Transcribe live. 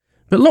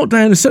But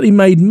lockdown has certainly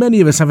made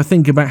many of us have a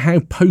think about how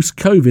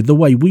post-COVID the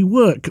way we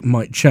work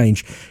might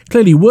change.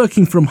 Clearly,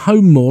 working from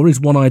home more is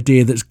one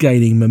idea that's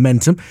gaining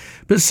momentum,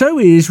 but so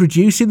is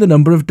reducing the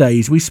number of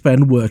days we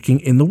spend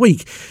working in the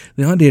week.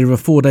 The idea of a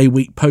 4-day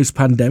week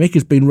post-pandemic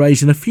has been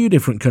raised in a few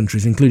different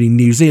countries, including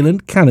New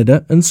Zealand,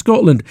 Canada and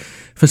Scotland.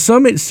 For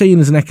some, it's seen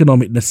as an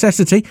economic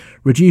necessity,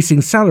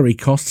 reducing salary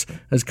costs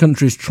as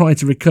countries try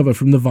to recover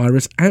from the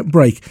virus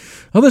outbreak.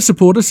 Other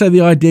supporters say the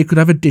idea could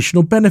have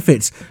additional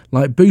benefits,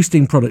 like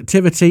boosting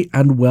productivity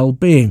and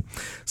well-being.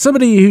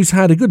 Somebody who's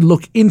had a good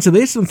look into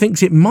this and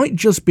thinks it might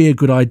just be a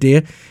good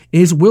idea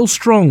is Will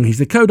Strong. He's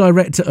the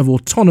co-director of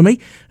Autonomy,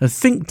 a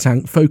think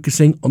tank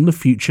focusing on the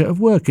future of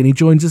work, and he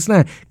joins us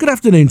now. Good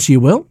afternoon to you,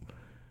 Will.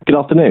 Good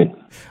afternoon.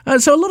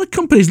 So a lot of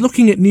companies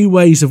looking at new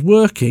ways of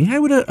working.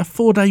 How would a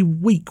 4-day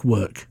week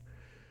work?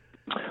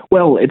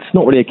 Well, it's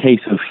not really a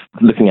case of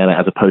looking at it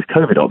as a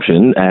post-COVID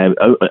option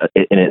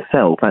in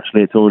itself.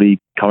 Actually, it's already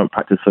current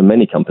practice for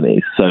many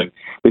companies. So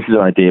this is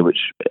an idea which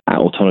at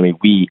Autonomy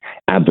we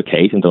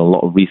advocate and done a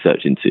lot of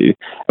research into.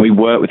 And we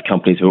work with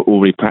companies who are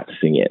already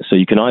practicing it. So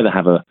you can either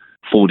have a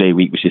 4-day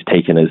week which is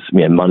taken as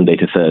Monday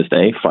to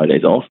Thursday,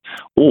 Fridays off,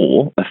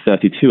 or a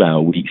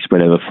 32-hour week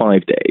spread over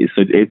 5 days.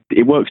 So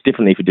it works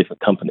differently for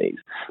different companies.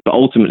 But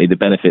ultimately, the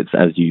benefits,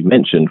 as you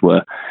mentioned,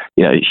 were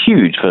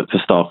huge for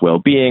staff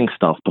well-being,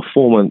 staff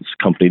performance,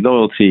 company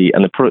loyalty,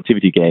 and the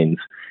productivity gains,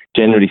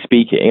 generally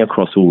speaking,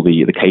 across all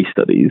the case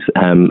studies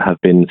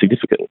have been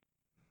significant.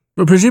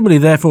 But presumably,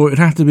 therefore, it would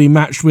have to be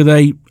matched with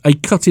a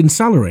cut in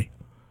salary.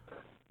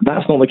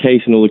 That's not the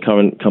case in all the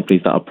current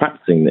companies that are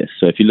practicing this.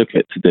 So if you look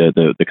at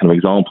the kind of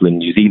example in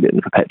New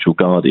Zealand, Perpetual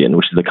Guardian,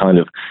 which is the kind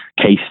of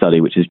case study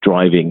which is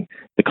driving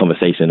the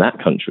conversation in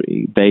that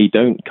country, they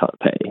don't cut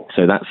pay.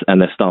 And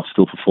their staff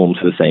still perform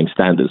to the same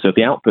standards. So if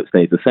the output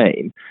stays the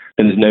same,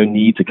 then there's no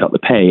need to cut the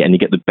pay, and you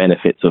get the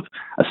benefits of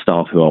a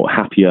staff who are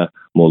happier,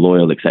 more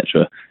loyal,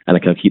 etc., and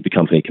it can keep the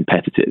company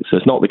competitive. So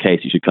it's not the case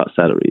you should cut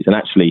salaries. And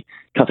actually,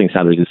 cutting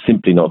salaries is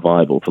simply not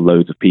viable for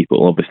loads of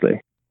people, obviously.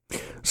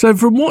 So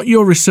from what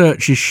your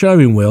research is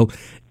showing, Will,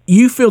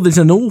 you feel there's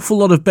an awful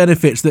lot of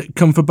benefits that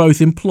come for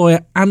both employer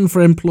and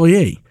for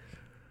employee?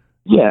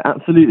 Yeah,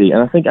 absolutely.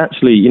 And I think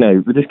actually,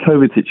 with this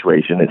COVID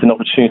situation, it's an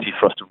opportunity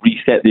for us to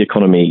reset the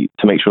economy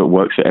to make sure it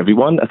works for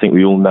everyone. I think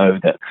we all know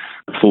that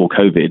before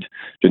COVID,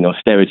 during the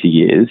austerity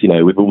years,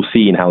 we've all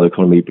seen how the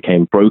economy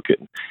became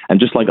broken.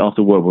 And just like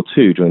after World War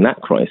II, during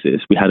that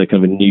crisis, we had a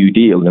kind of a New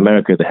Deal. In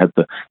America, they had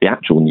the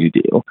actual New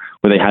Deal,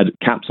 where they had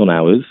caps on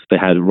hours, they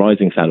had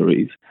rising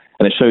salaries,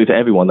 and it showed to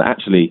everyone that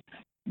actually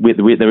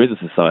there is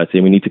a society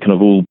and we need to kind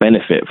of all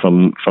benefit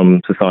from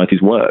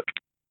society's work.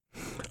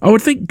 I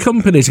would think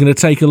companies are going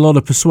to take a lot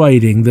of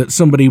persuading that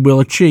somebody will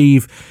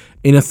achieve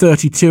in a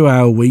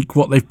 32-hour week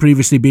what they've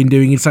previously been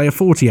doing in, say, a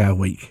 40-hour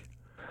week.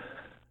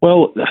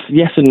 Well,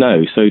 yes and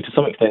no. So to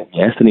some extent,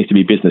 yes, there needs to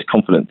be business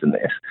confidence in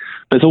this.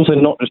 But it's also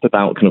not just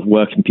about kind of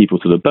working people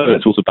to the bone.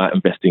 It's also about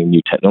investing in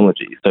new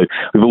technologies. So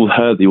we've all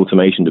heard the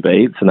automation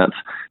debates, and that's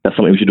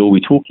something we should all be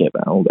talking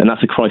about. And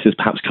that's a crisis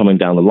perhaps coming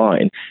down the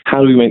line.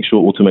 How do we make sure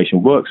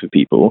automation works for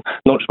people,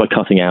 not just by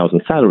cutting hours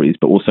and salaries,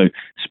 but also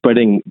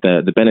spreading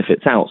the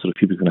benefits out so that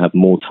people can have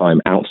more time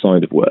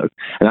outside of work?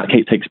 And that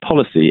takes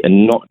policy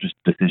and not just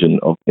a decision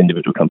of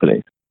individual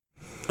companies.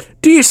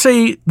 Do you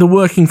see the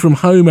working from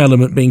home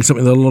element being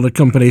something that a lot of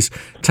companies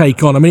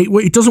take on? I mean,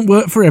 it doesn't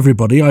work for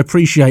everybody. I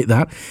appreciate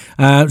that.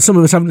 Some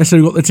of us haven't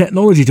necessarily got the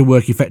technology to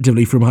work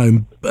effectively from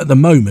home at the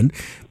moment.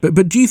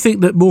 But do you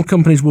think that more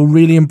companies will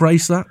really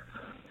embrace that?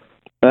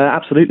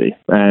 Absolutely.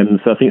 So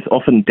I think it's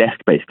often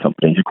desk-based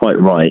companies. You're quite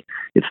right.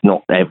 It's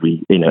not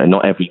every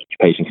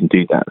occupation can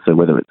do that. So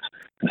whether it's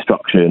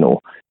construction or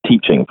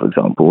teaching, for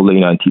example,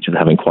 and teachers are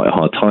having quite a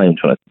hard time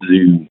trying to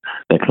Zoom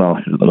their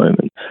classes at the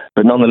moment.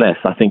 But nonetheless,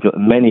 I think that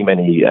many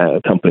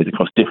companies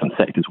across different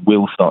sectors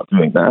will start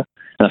doing that.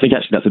 And I think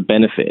actually that's a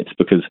benefit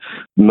because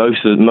most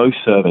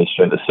surveys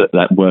show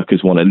that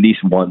workers want at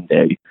least 1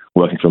 day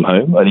working from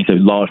home, at least a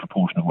large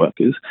proportion of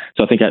workers.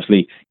 So I think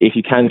actually if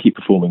you can keep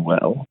performing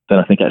well, then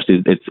I think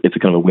actually it's a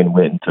kind of a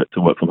win-win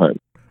to work from home.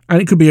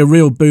 And it could be a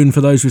real boon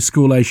for those with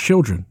school-aged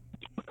children.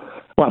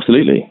 Well,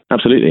 absolutely.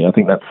 I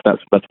think that's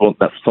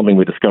something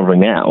we're discovering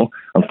now,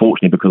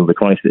 unfortunately, because of the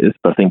crisis.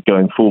 But I think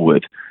going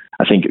forward,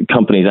 I think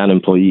companies and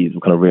employees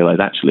will kind of realise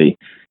actually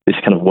this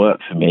kind of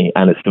works for me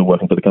and it's still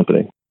working for the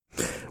company.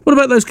 What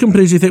about those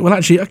companies who think, well,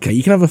 actually, okay,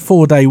 you can have a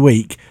 4-day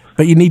week,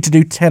 but you need to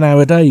do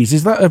 10-hour days?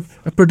 Is that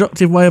a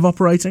productive way of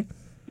operating?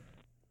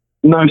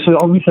 No, so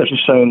our research has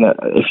shown that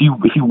if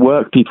you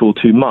work people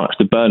too much,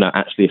 the burnout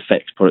actually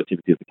affects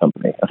productivity of the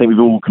company. I think we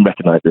all can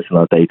recognise this in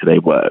our day-to-day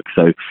work.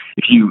 So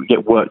if you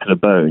get worked to the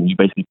bone, you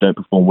basically don't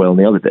perform well in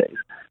the other days.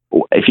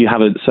 Or if you have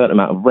a certain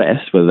amount of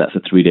rest, whether that's a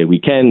 3-day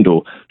weekend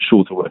or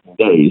shorter working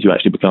days, you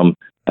actually become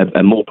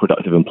a more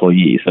productive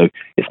employee. So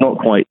it's not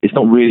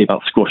really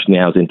about squashing the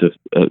hours into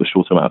a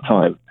shorter amount of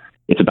time.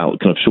 It's about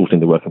kind of shortening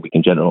the working week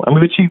in general. And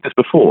we've achieved this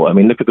before. I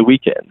mean, look at the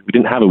weekend. We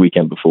didn't have a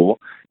weekend before.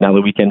 Now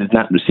the weekend is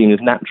seen as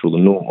natural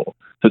and normal.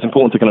 So it's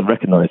important to kind of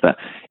recognise that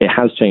it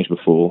has changed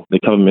before. The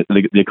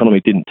economy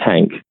didn't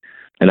tank.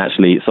 And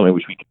actually, it's something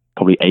which we could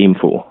probably aim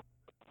for.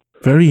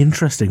 Very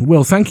interesting.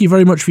 Will, thank you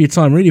very much for your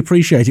time. Really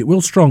appreciate it. Will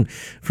Strong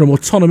from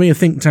Autonomy, a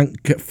think tank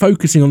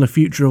focusing on the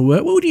future of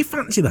work. Well, would you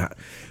fancy that?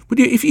 Would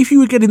you, if you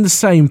were getting the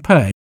same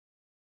pay?